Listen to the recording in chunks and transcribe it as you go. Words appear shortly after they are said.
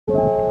Hey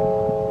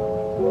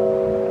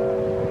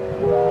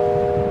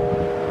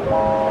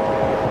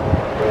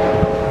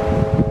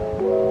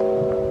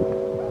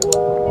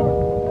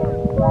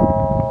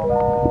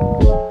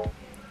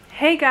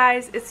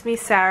guys, it's me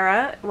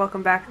Sarah.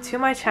 Welcome back to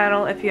my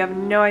channel. If you have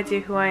no idea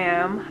who I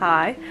am,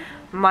 hi.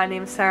 My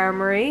name is Sara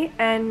Marie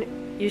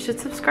and you should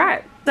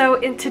subscribe. So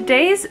in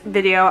today's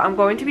video, I'm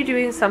going to be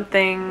doing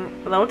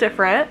something a little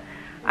different.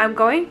 I'm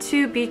going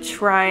to be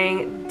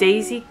trying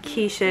Daisy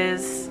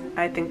Keech's,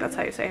 I think that's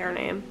how you say her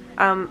name,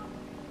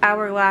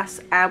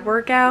 Hourglass ab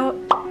workout,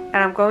 and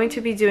I'm going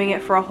to be doing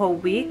it for a whole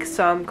week.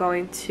 So I'm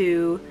going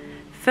to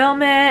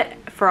film it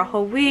for a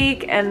whole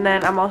week, and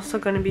then I'm also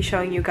going to be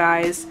showing you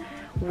guys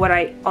what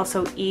I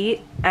also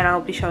eat, and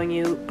I'll be showing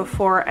you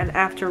before and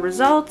after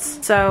results.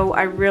 So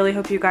I really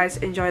hope you guys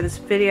enjoy this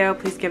video.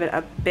 Please give it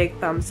a big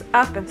thumbs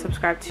up and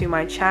subscribe to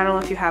my channel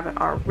if you haven't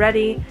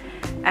already.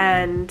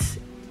 And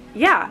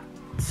yeah,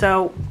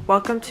 so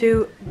welcome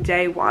to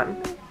day one.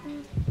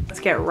 Let's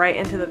get right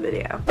into the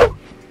video.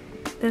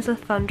 There's a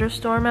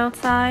thunderstorm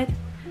outside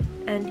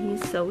and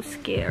he's so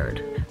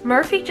scared.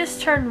 Murphy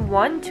just turned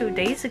 1 2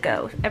 days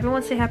ago.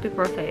 Everyone say happy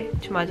birthday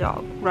to my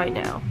dog right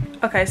now.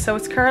 Okay, so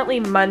it's currently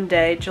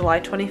Monday, July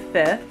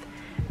 25th,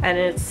 and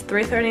it's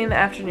 3:30 in the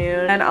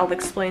afternoon, and I'll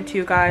explain to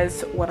you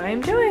guys what I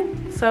am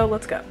doing. So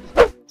let's go.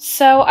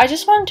 So I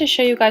just wanted to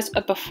show you guys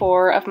a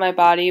before of my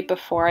body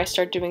before I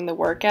start doing the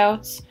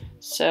workouts.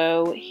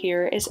 So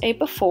here is a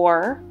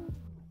before.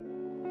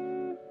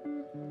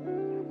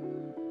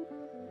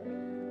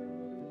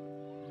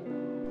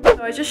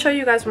 So I just show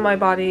you guys what my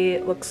body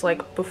looks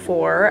like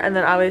before, and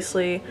then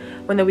obviously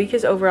when the week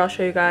is over I'll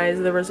show you guys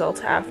the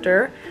results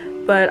after.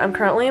 But I'm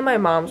currently in my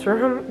mom's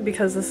room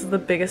because this is the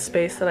biggest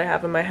space that I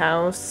have in my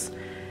house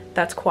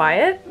that's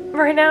quiet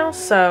right now.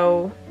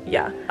 So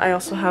yeah, I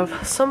also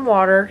have some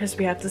water because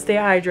we have to stay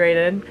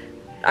hydrated.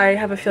 I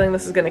have a feeling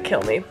this is gonna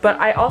kill me, but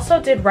I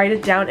also did write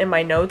it down in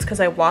my notes because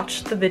I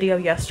watched the video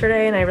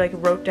yesterday and I like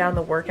wrote down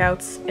the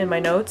workouts in my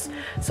notes.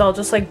 So I'll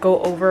just like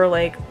go over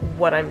like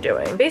what I'm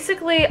doing.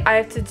 Basically, I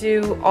have to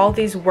do all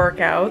these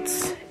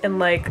workouts in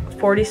like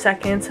 40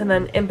 seconds, and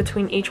then in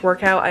between each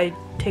workout I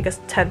take a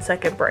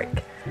 10-second break.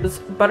 There's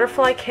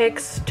butterfly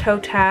kicks, toe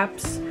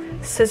taps,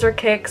 scissor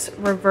kicks,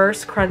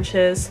 reverse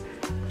crunches,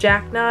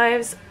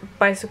 jackknives,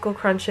 bicycle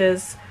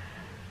crunches,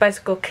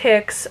 bicycle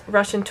kicks,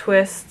 Russian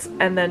twists,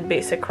 and then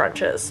basic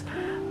crunches.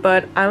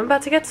 But I'm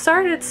about to get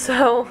started,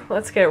 so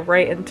let's get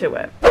right into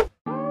it.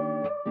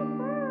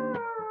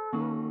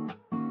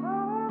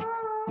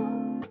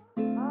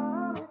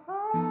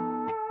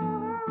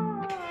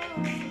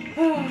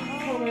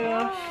 Oh my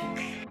gosh.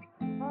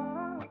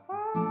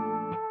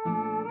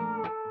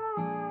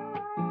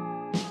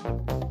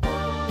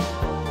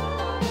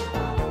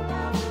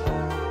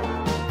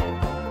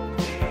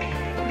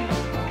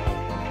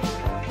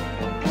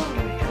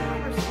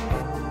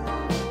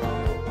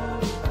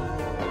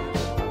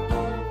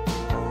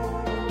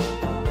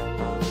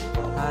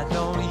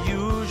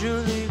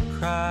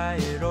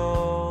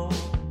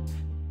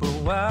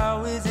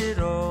 Wow, is it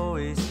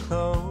always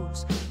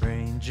close,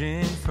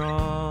 ranging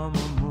from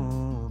a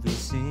movie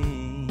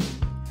scene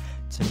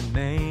to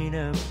made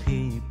up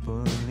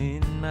people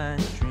in my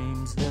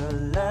dreams. The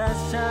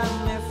last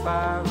time, if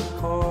I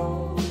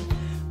recall,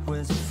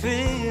 was a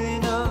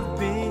feeling of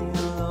being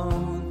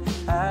alone.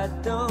 I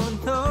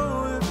don't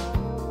know if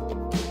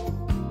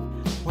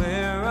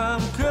where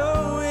I'm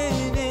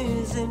going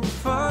isn't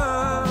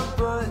far,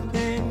 but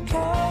in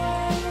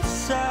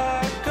case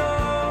I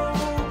go,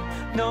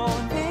 no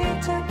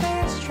need to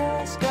be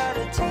stressed,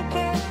 gotta take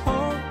it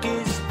home,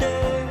 it's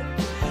there.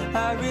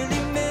 I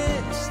really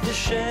miss the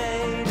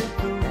shade of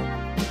blue.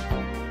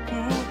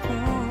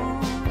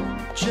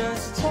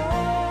 Just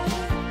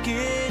take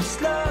it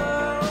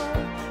slow.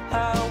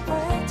 I'll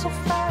wait to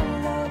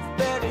find love,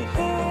 better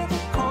hear the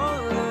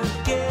call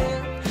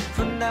again.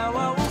 For now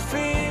I will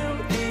feel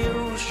the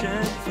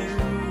ocean view,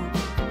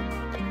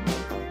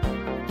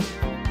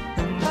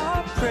 and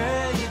I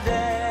pray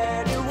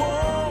that it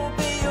won't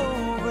be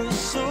over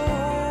soon.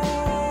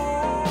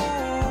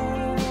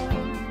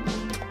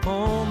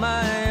 Oh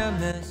my, I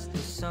miss the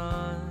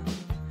sun.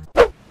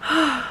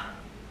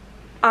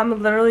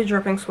 I'm literally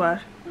dripping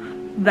sweat.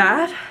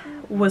 That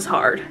was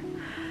hard.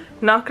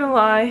 Not gonna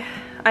lie,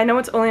 I know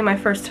it's only my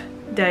first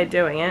day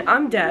doing it.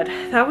 I'm dead.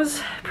 That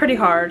was pretty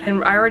hard,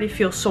 and I already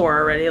feel sore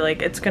already.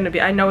 Like it's gonna be,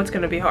 I know it's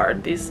gonna be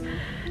hard these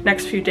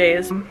next few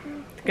days. I'm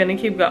gonna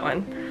keep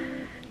going.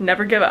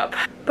 Never give up.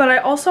 But I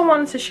also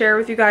wanted to share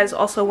with you guys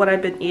also what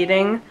I've been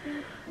eating.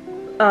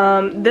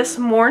 This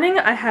morning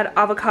I had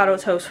avocado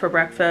toast for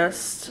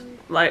breakfast.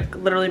 Like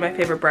literally my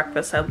favorite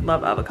breakfast. I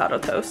love avocado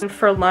toast. And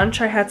for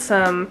lunch I had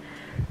some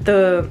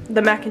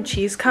the mac and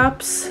cheese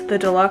cups, the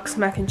deluxe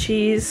mac and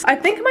cheese. I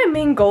think my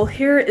main goal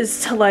here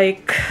is to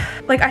like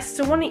I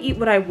still want to eat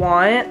what I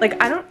want.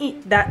 Like I don't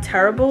eat that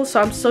terrible, so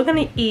I'm still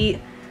gonna eat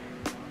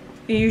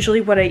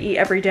usually what I eat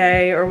every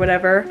day or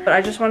whatever, but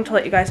I just wanted to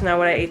let you guys know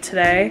what I ate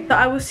today. So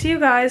I will see you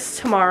guys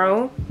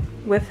tomorrow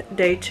with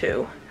day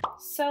 2.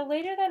 So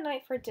later that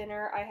night for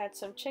dinner, I had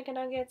some chicken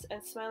nuggets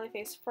and smiley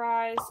face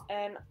fries,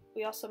 and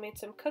we also made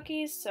some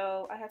cookies,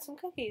 so I had some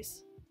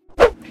cookies.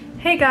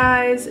 Hey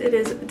guys, it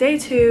is day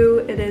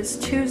 2. It is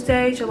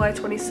Tuesday, July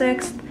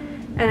 26th,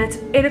 and it's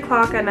 8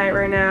 o'clock at night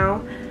right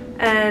now,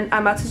 and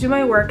I'm about to do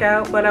my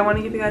workout, but I want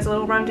to give you guys a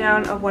little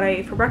rundown of what I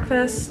ate for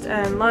breakfast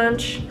and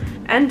lunch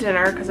and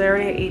dinner, because I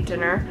already ate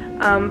dinner.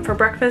 For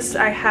breakfast,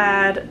 I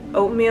had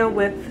oatmeal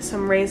with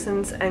some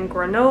raisins and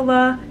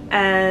granola,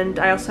 and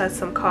I also had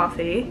some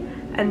coffee.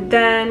 And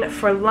then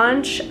for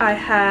lunch, I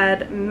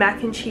had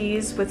mac and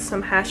cheese with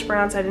some hash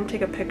browns. I didn't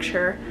take a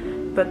picture,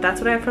 but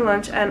that's what I had for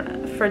lunch.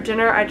 And for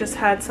dinner, I just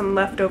had some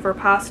leftover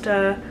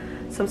pasta,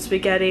 some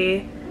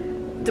spaghetti.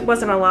 It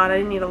wasn't a lot, I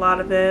didn't eat a lot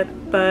of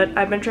it, but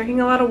I've been drinking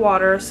a lot of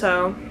water,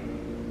 so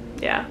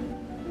yeah.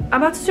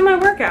 I'm about to do my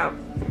workout.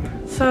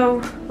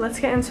 So let's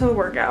get into the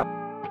workout.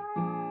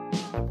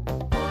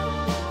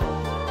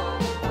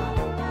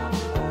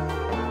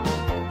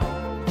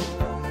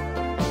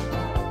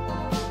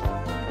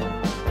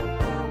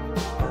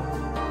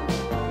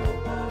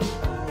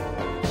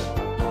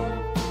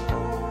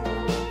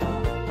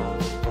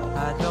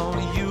 I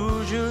don't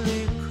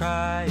usually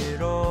cry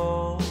at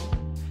all,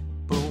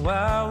 but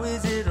wow,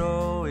 is it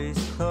always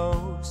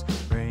close,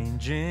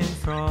 ranging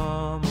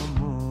from a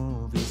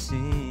movie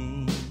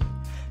scene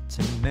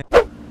to me.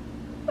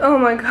 Oh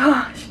my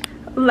gosh,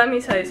 let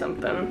me tell you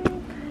something.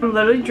 I'm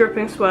literally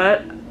dripping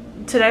sweat.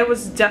 Today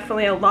was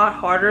definitely a lot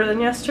harder than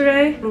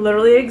yesterday. I'm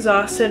literally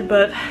exhausted,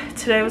 but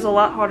today was a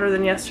lot harder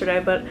than yesterday,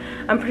 but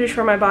I'm pretty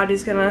sure my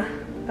body's gonna,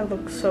 I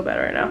look so bad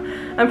right now.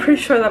 I'm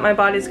pretty sure that my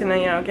body's gonna,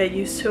 you know, get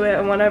used to it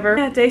and whatever.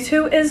 Yeah, day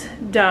 2 is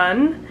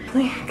done.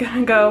 I'm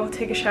gonna go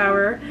take a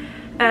shower,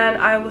 and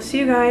I will see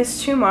you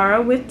guys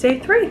tomorrow with day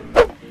 3.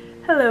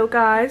 Hello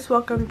guys,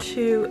 welcome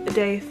to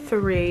day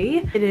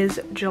 3. It is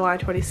July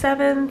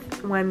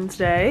 27th,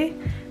 Wednesday,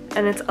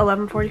 and it's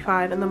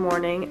 11:45 in the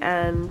morning,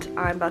 and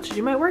I'm about to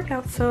do my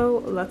workout,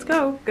 so let's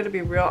go. I'm gonna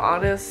be real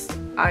honest,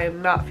 I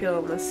am not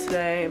feeling this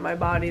today. My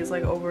body is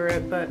like over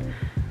it, but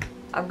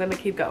I'm gonna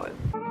keep going.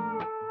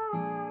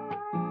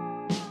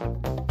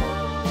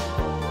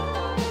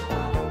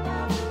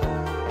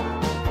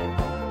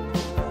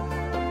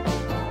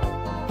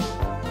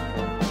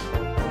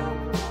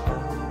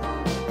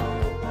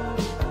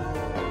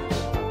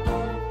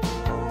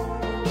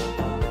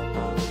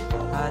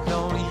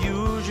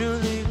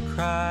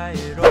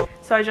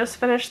 So I just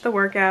finished the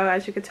workout,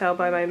 as you could tell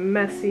by my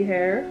messy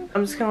hair.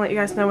 I'm just gonna let you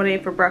guys know what I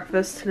ate for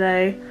breakfast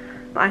today.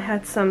 I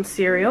had some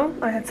cereal.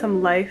 I had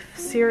some Life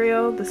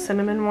cereal, the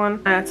cinnamon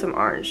one. I had some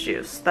orange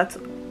juice. That's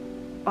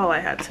all I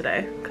had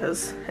today,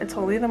 because it's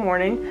only the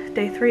morning.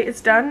 Day 3 is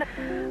done.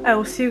 I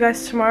will see you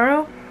guys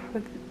tomorrow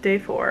with day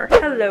 4.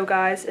 Hello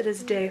guys, it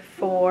is day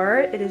 4.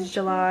 It is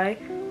July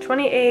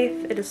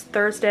 28th. It is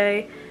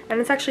Thursday, and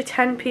it's actually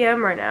 10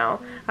 p.m. right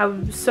now. I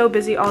was so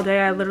busy all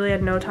day, I literally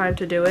had no time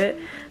to do it.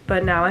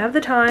 But now I have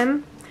the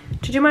time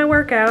to do my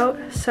workout,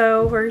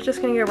 so we're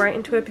just gonna get right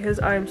into it because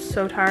I'm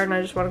so tired and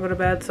I just want to go to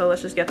bed, so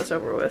let's just get this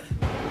over with.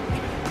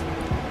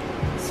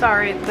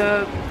 Sorry,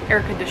 the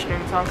air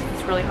conditioning's on because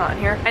it's really hot in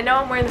here. I know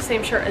I'm wearing the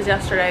same shirt as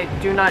yesterday.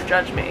 Do not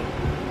judge me.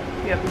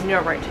 You have no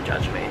right to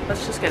judge me.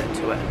 Let's just get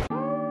into it.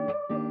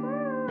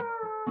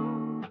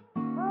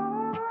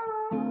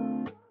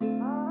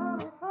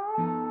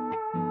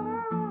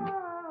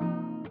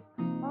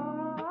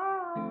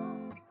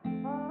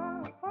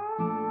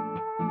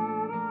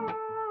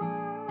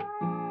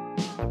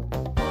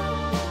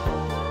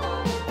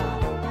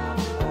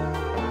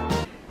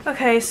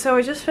 Okay, so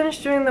I just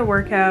finished doing the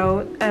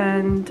workout,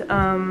 and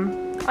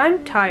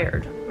I'm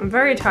tired. I'm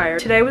very tired.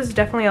 Today was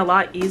definitely a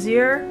lot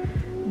easier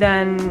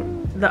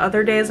than the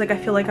other days. Like, I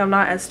feel like I'm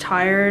not as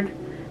tired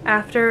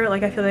after.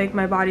 Like, I feel like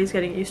my body's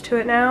getting used to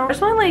it now. I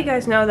just want to let you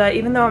guys know that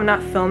even though I'm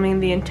not filming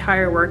the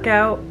entire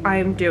workout, I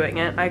am doing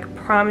it. I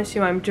promise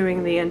you I'm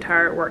doing the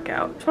entire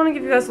workout. Just want to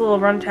give you guys a little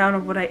rundown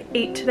of what I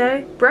ate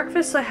today.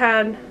 Breakfast, I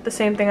had the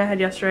same thing I had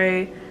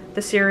yesterday,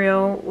 the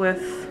cereal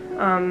with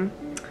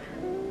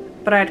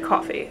but I had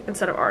coffee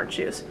instead of orange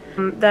juice.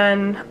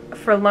 Then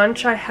for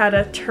lunch, I had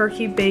a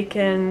turkey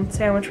bacon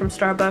sandwich from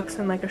Starbucks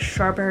and like a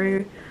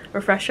strawberry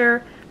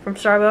refresher from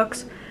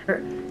Starbucks. For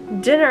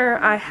dinner,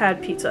 I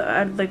had pizza. I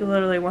had like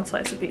literally one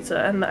slice of pizza,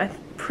 and I'm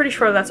pretty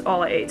sure that's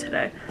all I ate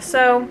today.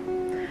 So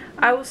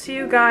I will see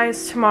you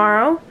guys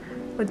tomorrow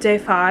with day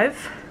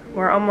 5.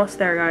 We're almost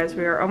there, guys.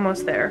 We are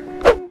almost there.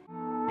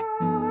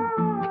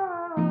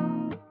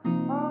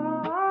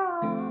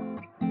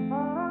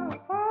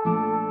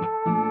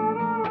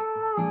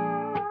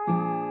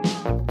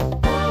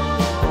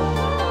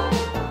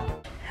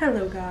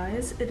 Hello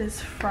guys, it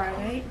is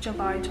Friday,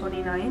 July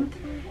 29th,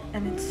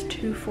 and it's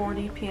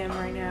 2:40 p.m.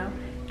 right now,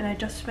 and I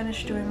just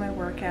finished doing my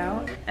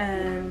workout,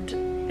 and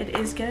it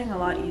is getting a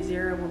lot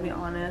easier. I will be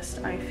honest,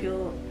 I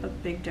feel a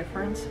big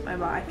difference.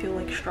 I feel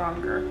like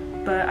stronger,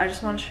 but I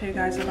just want to show you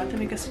guys. I'm about to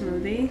make a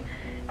smoothie,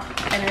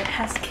 and it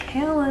has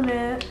kale in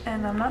it,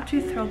 and I'm not too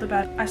thrilled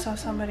about it. I saw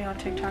somebody on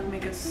TikTok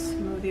make a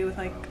smoothie with,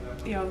 like,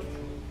 you know,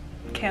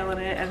 kale in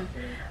it, and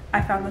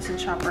I found this in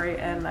ShopRite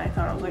and I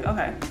thought, I was like,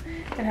 okay.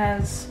 It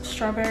has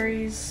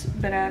strawberries,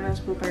 bananas,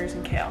 blueberries,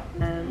 and kale.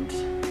 And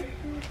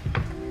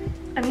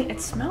I mean,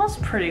 it smells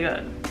pretty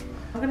good.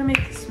 I'm gonna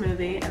make the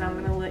smoothie and I'm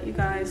gonna let you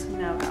guys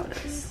know how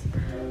it is.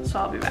 So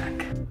I'll be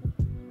back.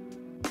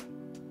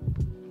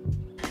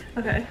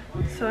 Okay,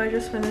 so I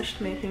just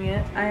finished making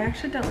it. I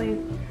accidentally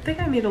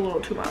think I made a little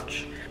too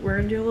much. We're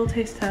gonna do a little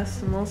taste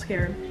test. I'm a little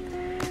scared.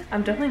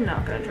 I'm definitely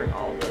not gonna drink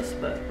all of this,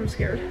 but I'm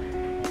scared.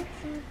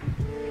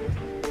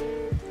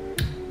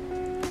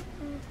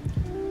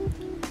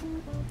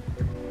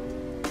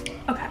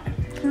 Okay,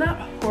 it's not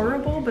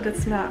horrible, but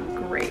it's not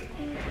great.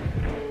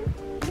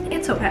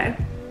 It's okay.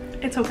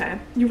 It's okay.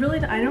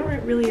 I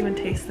don't really even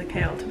taste the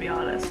kale, to be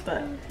honest,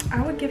 but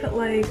I would give it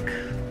like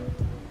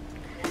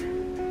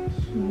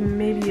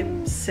maybe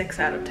a 6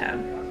 out of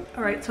 10.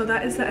 All right, so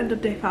that is the end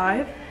of day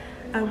 5.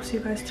 I will see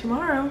you guys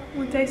tomorrow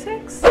with day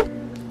 6.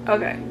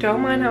 Okay,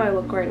 don't mind how I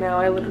look right now.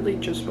 I literally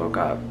just woke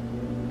up,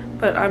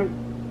 but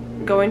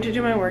I'm going to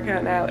do my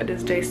workout now. It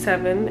is day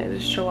 7. It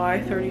is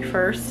July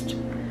 31st,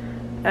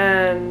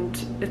 and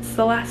it's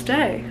the last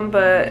day.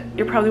 But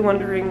you're probably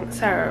wondering,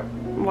 Sarah,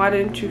 why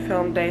didn't you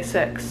film day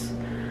 6?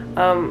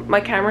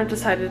 My camera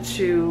decided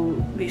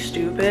to be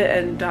stupid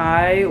and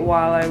die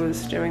while I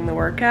was doing the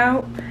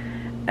workout,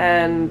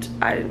 and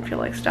I didn't feel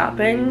like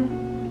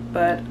stopping,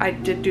 but I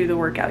did do the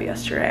workout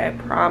yesterday, I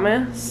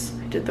promise.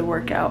 I did the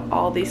workout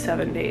all these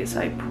 7 days,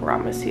 I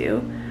promise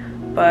you.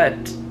 But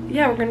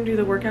yeah, we're gonna do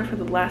the workout for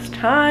the last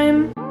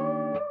time.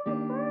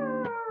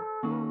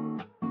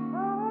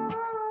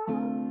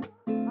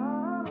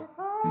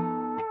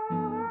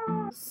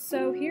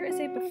 So here is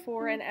a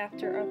before and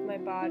after of my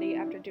body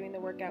after doing the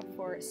workout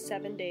for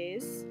 7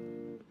 days.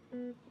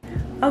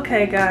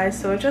 Okay guys,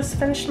 so I just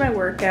finished my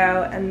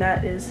workout and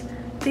that is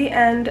the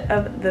end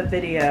of the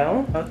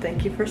video. Oh,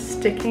 thank you for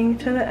sticking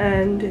to the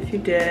end if you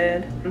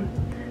did.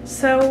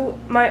 So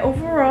my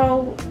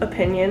overall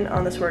opinion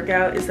on this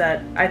workout is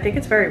that I think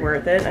it's very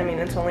worth it. I mean,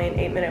 it's only an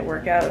 8-minute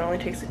workout. It only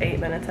takes 8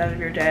 minutes out of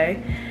your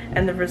day,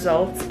 and the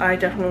results, I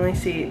definitely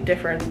see a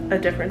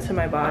difference in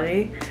my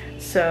body.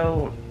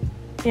 So,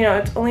 you know,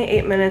 it's only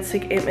 8 minutes,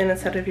 take 8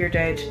 minutes out of your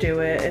day to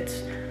do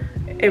it.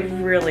 It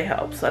really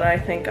helps, and I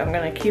think I'm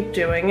gonna keep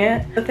doing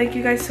it. So thank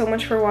you guys so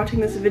much for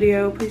watching this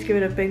video. Please give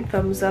it a big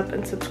thumbs up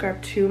and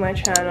subscribe to my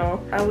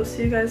channel. I will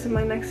see you guys in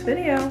my next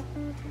video.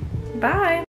 Bye!